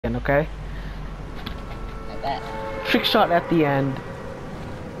Okay? I bet. Trick shot at the end.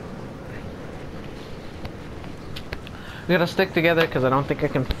 We gotta stick together because I don't think I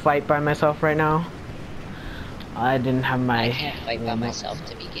can fight by myself right now. I didn't have my... I can't fight by myself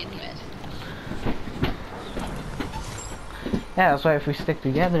to begin with. Yeah, that's why if we stick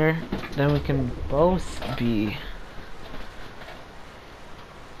together, then we can both be...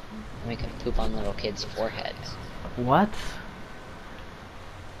 We can poop on little kids' foreheads. What?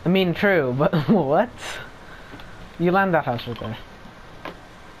 I mean, true, but what? You land that house right there.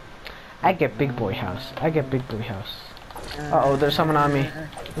 I get big boy house. I get big boy house. Uh-oh, there's someone on me.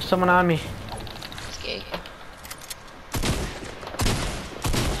 There's someone on me. It's gay.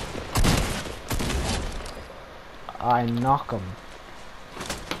 I knock him.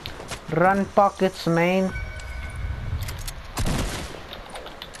 Run pockets, man.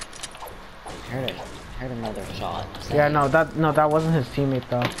 Heard another shot. Yeah, no, that wasn't his teammate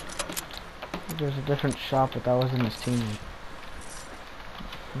though. There's a different shot, but that wasn't his teammate.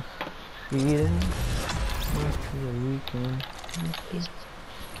 See them? After the weekend.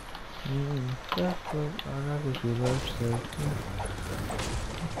 That's what I was with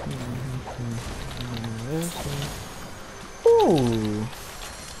Ooh.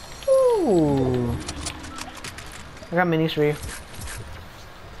 Ooh. I got minis for you.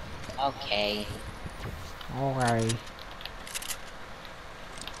 Okay. Alright.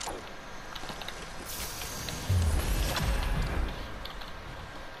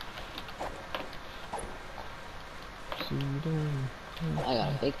 I got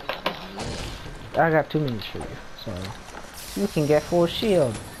a big pot now. I got 2 minis for you, so you can get full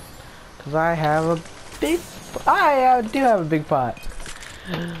shield. Cause I have a big. I do have a big pot.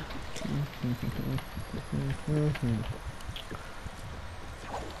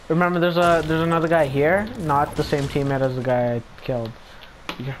 Remember, there's another guy here, not the same teammate as the guy I killed.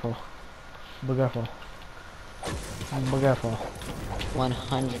 Be careful. Be careful. Be careful.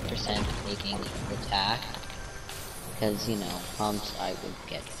 100% taking the attack. Because, you know, pumps I would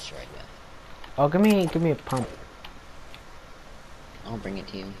get destroyed with. Oh, give me a pump. I'll bring it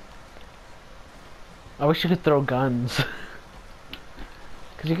to you. I wish you could throw guns.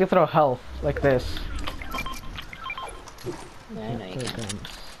 Cause you can throw health like this. Yeah, I know you can.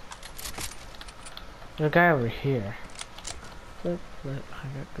 Guns. There's a guy over here. Flip, flip. I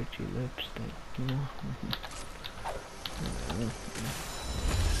got Gucci lipstick. No.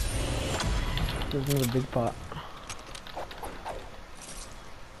 There's another big pot.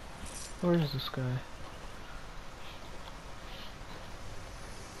 Where is this guy?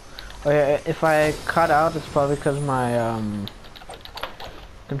 Oh yeah, if I cut out, it's probably because my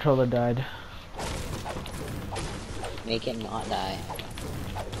controller died. Make it not die.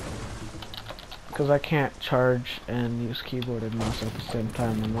 Because I can't charge and use keyboard and mouse at the same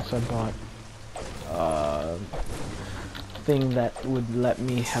time unless I bought a thing that would let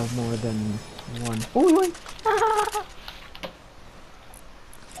me have more than one. Ooh,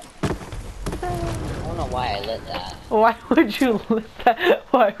 I don't know why I lit that. why would you lit that?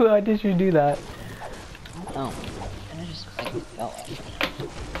 Why did you do that? Oh, I just fucking felt like it.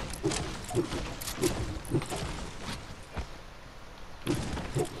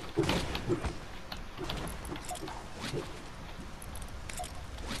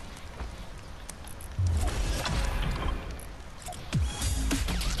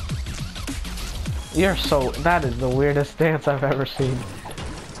 That is the weirdest dance I've ever seen.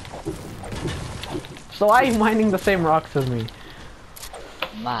 So why are you mining the same rocks as me?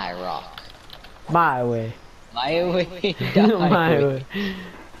 My rock. My way. My way, the My highway. way.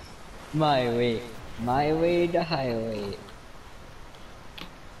 My way. My way, the highway.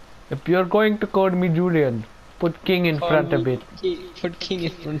 If you're going to call me Julian, put king in front of it. Put king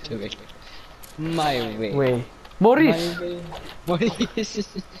in front of it. My way. Way. Maurice! My way. Maurice.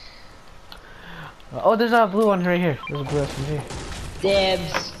 Oh, there's a blue one right here. There's a blue SMG.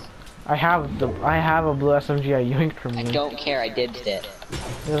 Dibs. I have a blue SMG I yoinked from I you. don't care, I dibs it.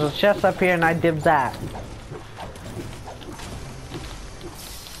 There's a chest up here and I dibbed that.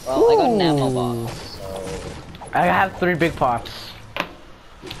 Well, I got an ammo box, so... I have 3 big pots.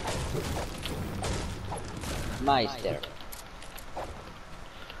 Nice there.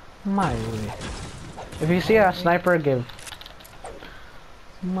 My way. If you see a sniper, give.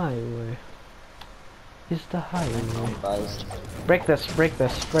 My way. Is the highway. Buzzed. Break this, break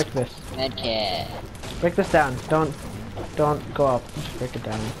this, break this. Medkit. Break this down. Don't go up. Just break it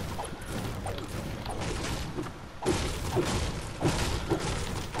down.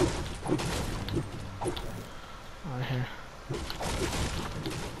 Right here.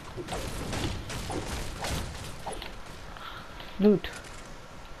 Loot.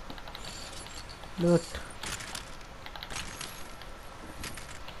 Loot.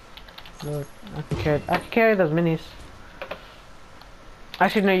 Loot. I can carry those minis.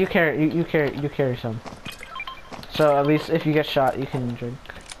 Actually, no, you carry. You carry some. So at least if you get shot, you can drink.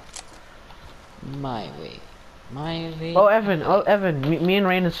 My way. My way. Oh, Evan. Oh, Evan. Me and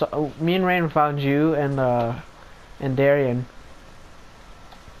Rain. Me and Rain found you and Darian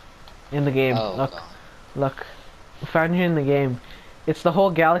in the game. Oh, Look. God. Look. We found you in the game. It's the whole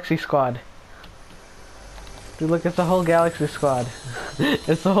Galaxy Squad. Dude, look, it's the whole Galaxy Squad.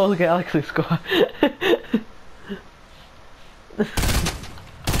 It's the whole Galaxy Squad.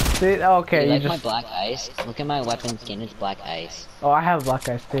 See, okay, You you like my just... black ice? Look at my weapon skin, it's black ice. Oh, I have black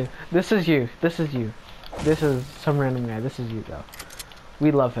eyes too. This is you. This is you. This is some random guy. This is you, though.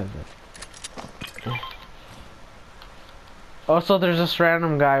 We love him. Also, there's this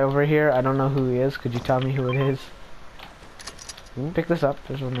random guy over here. I don't know who he is. Could you tell me who it is? Pick this up.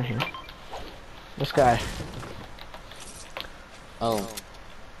 There's one right here. This guy. Oh.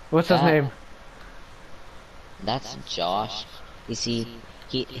 What's his name? That's Josh. You see,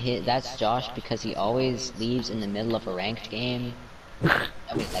 that's Josh because he always leaves in the middle of a ranked game.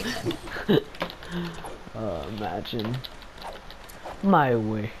 Nobody likes him. Imagine. My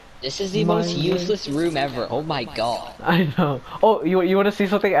way. This is the most useless room ever. Oh my god. I know. Oh, you want to see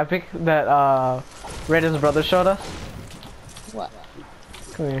something epic that Raiden's brother showed us? What?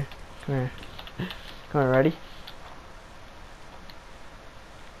 Come here. Come here. Come here, ready?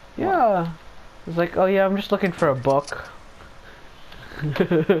 Yeah. It's like, oh yeah, I'm just looking for a book.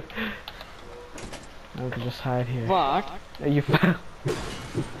 I can just hide here. What? You found.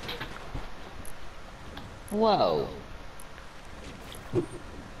 Whoa.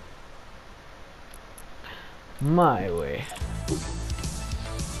 My way.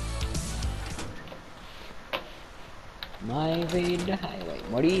 My way to highway.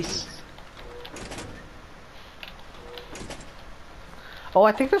 Maurice. Oh,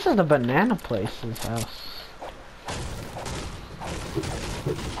 I think this is the banana place's house.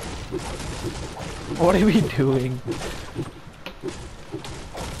 What are we doing?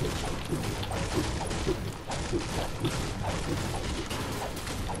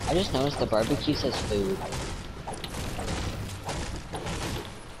 I just noticed the barbecue says food.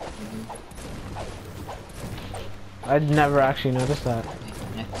 I'd never actually noticed that.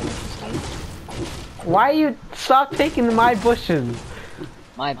 Why you stop taking my bushes?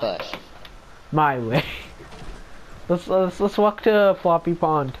 My bush. My way. Let's walk to Floppy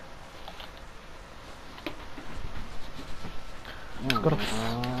Pond. Let's go to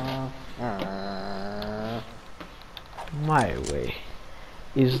my way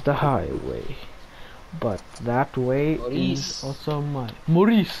is the highway, but that way is also my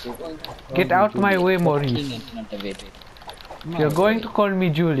Maurice. Get out my way, Maurice. If you're going to call me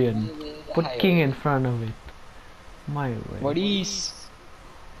Julian, put King in front of it. My way. Maurice.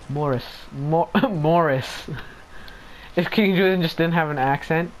 Morris. If King Julian just didn't have an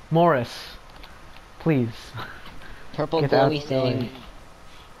accent, Morris. Please. Purple Get out glowy the thing. way.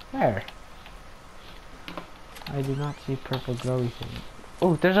 Where? I do not see purple glowy thing.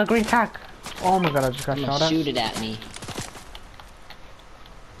 Oh, there's a green tack. Oh my god, I just got shot at. Shoot it at me.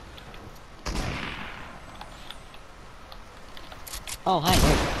 Oh, hi.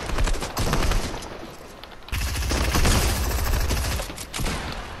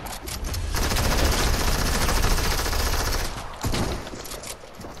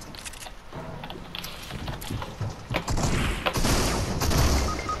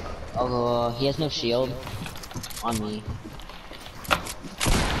 Oh, he has no shield on me.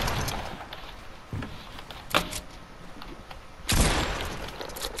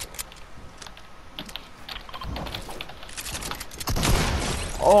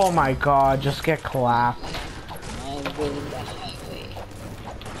 Oh my god, just get clapped.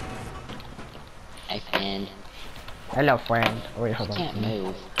 Hi, friend. Hello, friend. Oh, wait, hold on. I can't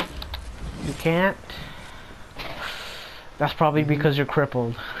move. You can't? That's probably because you're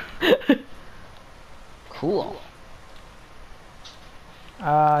crippled. Cool.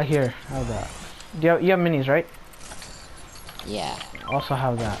 Here, have that. You have minis, right? Yeah. Also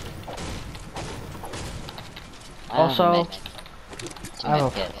have that. I don't Also,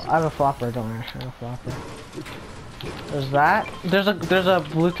 have I have a flopper, don't worry. I have a flopper. There's that. There's a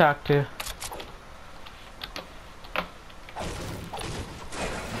blue tack too.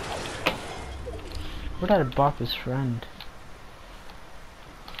 Where did I bop his friend?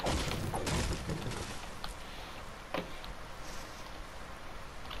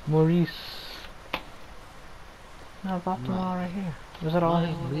 Maurice. No, I bopped them all right here. Was it all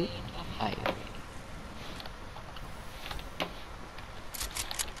his loot? Hi.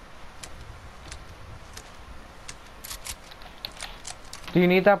 Do you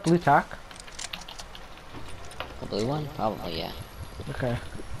need that blue tack? The blue one? Probably, yeah. Okay.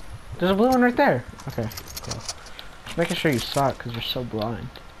 There's a blue one right there. Okay, cool. Just making sure you saw it because you're so blind.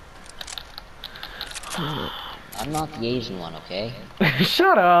 I'm not the Asian one, okay?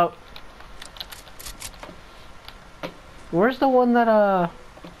 Shut up! Where's the one that,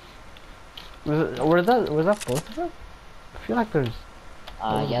 was that both of them? I feel like there's...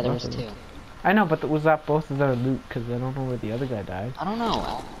 Yeah, there both was of them. two. I know, but was that both of their loot? Because I don't know where the other guy died. I don't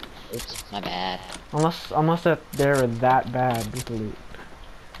know. Oops, my bad. Unless that they're that bad with the loot.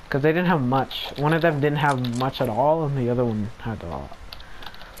 Because they didn't have much. One of them didn't have much at all, and the other one had a lot.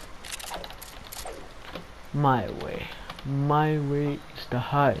 My way. My way is the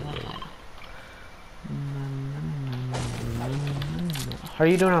highway. How are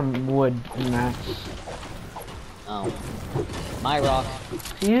you doing on wood, Max? Oh. My rock.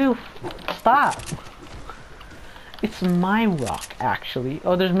 You stop. It's my rock, actually.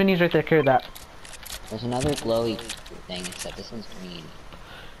 Oh, there's minis right there. Carry that. There's another glowy thing, except this one's green.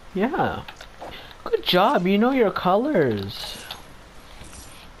 Yeah. Good job. You know your colors.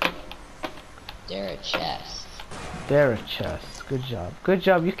 They're a chest. They're a chest. Good job. Good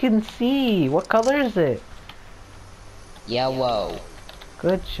job. You can see. What color is it? Yellow.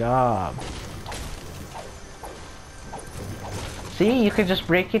 Good job. See, you could just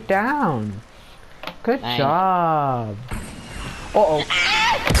break it down. Good Nice. job. Uh-oh.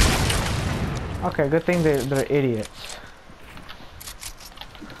 Okay, good thing they're idiots.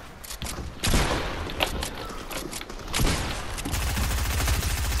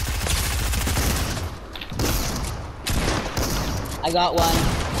 I got one.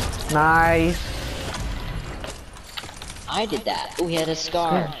 Nice. I did that. Oh, he had a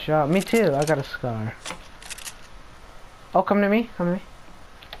scar. Good job. Me too. I got a scar. Oh, come to me. Come to me.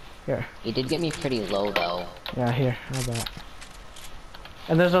 Here. He did get me pretty low, though. Yeah, here. How about?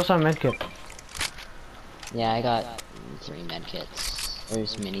 And there's also a medkit. Yeah, I got 3 medkits.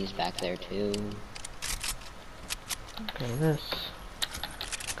 There's minis back there, too. Okay, this.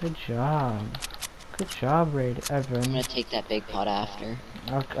 Good job. Good job, Raid I'm Evan. gonna take that big pot after.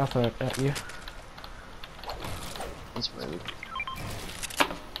 I'll throw it at you. It's rude.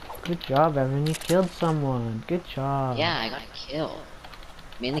 Good job, Evan. You killed someone. Good job. Yeah, I got a kill.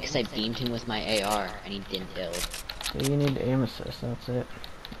 Mainly because I beamed him with my AR, and he didn't kill. So you need aim assist. That's it.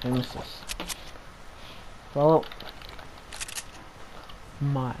 Aim assist. Follow.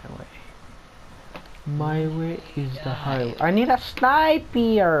 My way. My way is the highway. I need a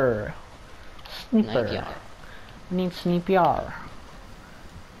sniper. Sniper. Sniper. I need sniper.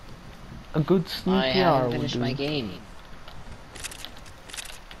 A good I sniper haven't would finished do. my game.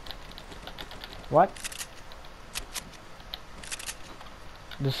 What?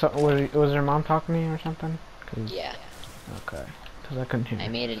 Was your mom talking to me or something? Yeah. Okay. Because I couldn't hear. I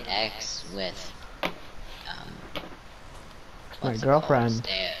made an X with, My what's it girlfriend. called?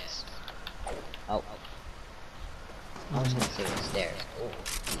 Stairs. Oh. I was gonna say it was stairs. Oh,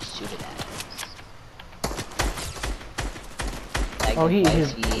 he shoot it at us. Like Oh, he's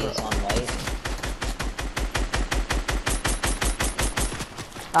he's he is on white.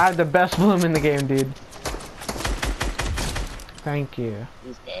 I have the best bloom in the game, dude. Thank you.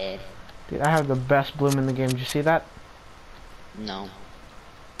 He's dead. Dude, I have the best bloom in the game. Did you see that? No.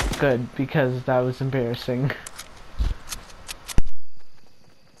 Good, because that was embarrassing.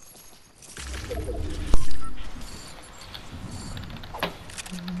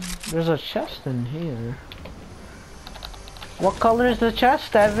 There's a chest in here. What color is the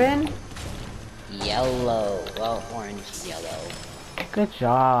chest, Evan? Yellow. Well, orange, yellow. Good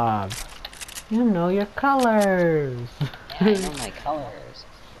job. You know your colors. Yeah, I know my colors.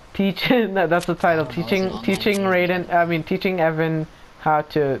 Teaching, that's the title. Oh, no, Teaching, it's an teaching online Raiden. I mean, teaching Evan how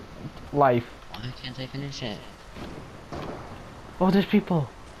to life. Why can't I finish it? Oh, there's people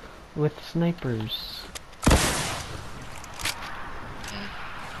with snipers. Okay.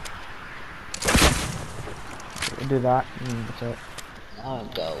 Do that. That's it. Now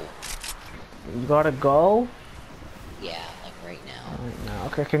go. You gotta go. Yeah, like right now. Right now.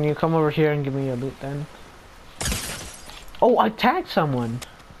 Okay, can you come over here and give me your loot then? Oh, I tagged someone.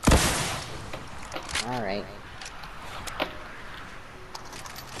 Alright.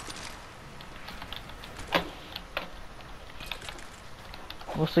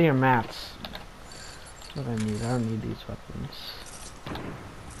 We'll see your mats. That's what I need. I don't need these weapons.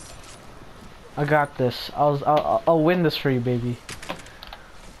 I got this. I'll win this for you, baby.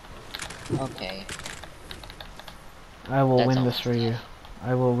 Okay. I will That's win this almost for you. enough.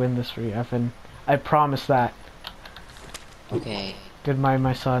 I will win this for you, Evan. I promise that. Okay. Goodbye,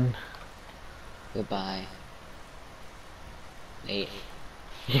 my son. Goodbye. Wait.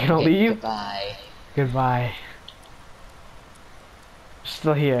 You gonna Okay, leave? goodbye. Goodbye.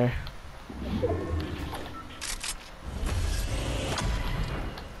 Still here.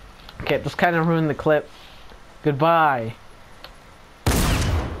 Okay, this kind of ruined the clip. Goodbye.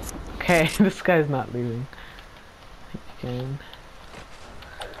 Okay, this guy's not leaving. Again.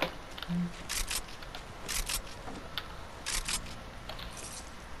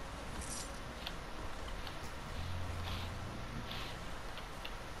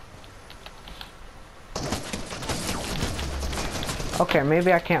 Okay,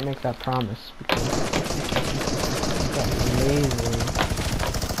 maybe I can't make that promise because that's amazing.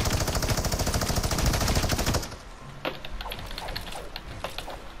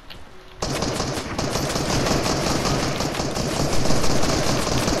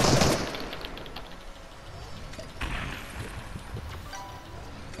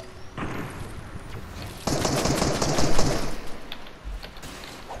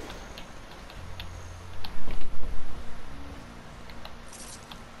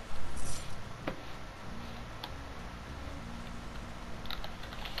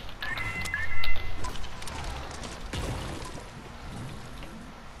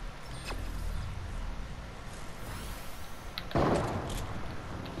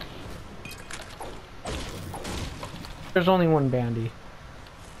 There's only one bandy.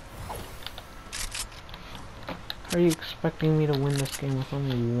 How are you expecting me to win this game with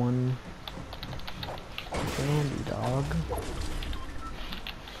only one bandy, dog?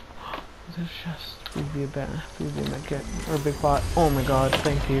 There's just be a medkit or a big pot. Oh my god,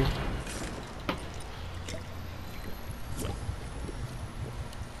 thank you.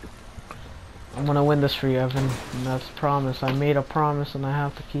 I'm gonna win this for you, Evan. And that's a promise. I made a promise and I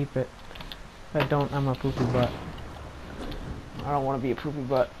have to keep it. If I don't, I'm a poopy butt. I don't want to be a poopy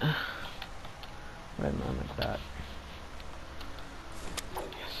butt. Right, man, like that.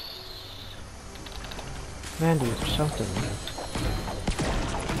 Yes. Mandy or something.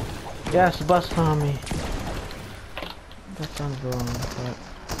 Yes, bust on me. That sounds wrong, but...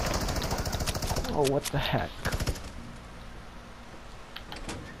 Oh, what the heck?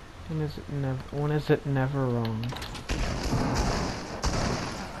 When is it never wrong?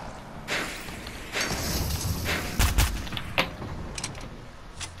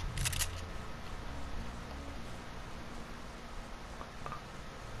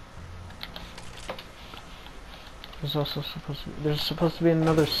 There's supposed to be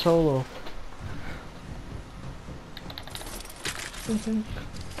another solo. I think.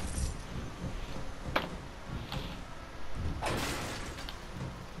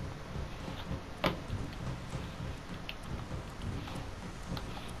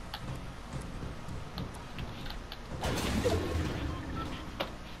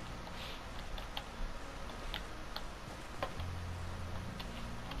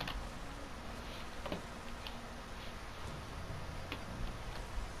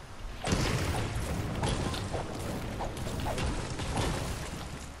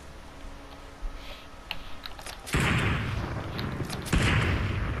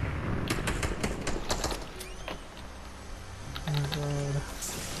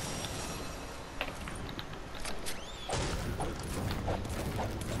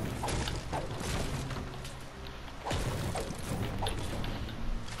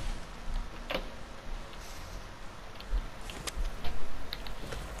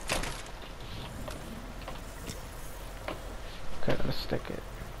 Okay, let's stick it.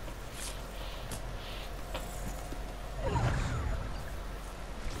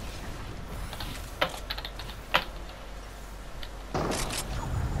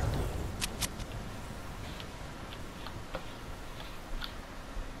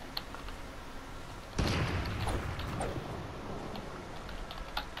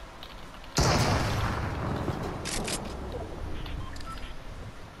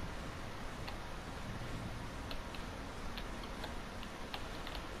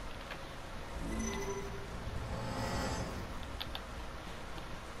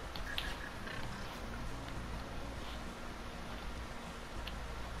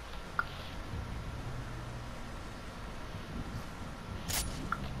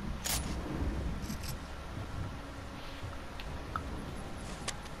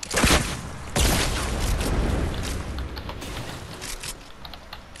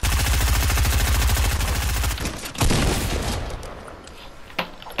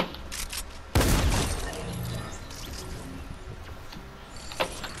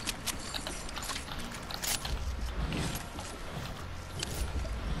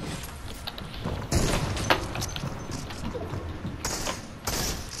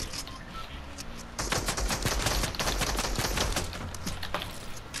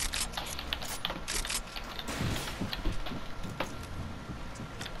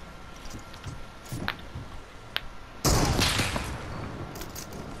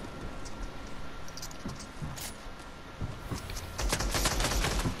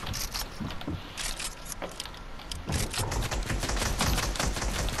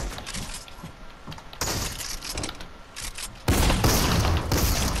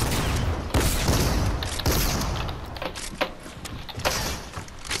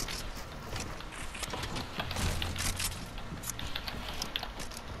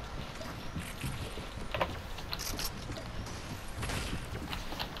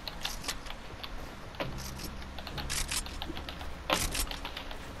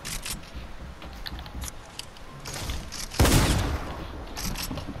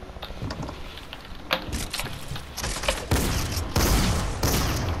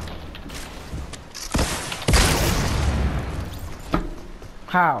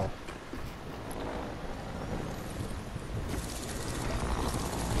 How?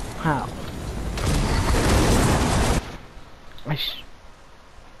 How?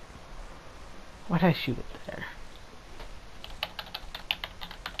 Why'd I shoot it there?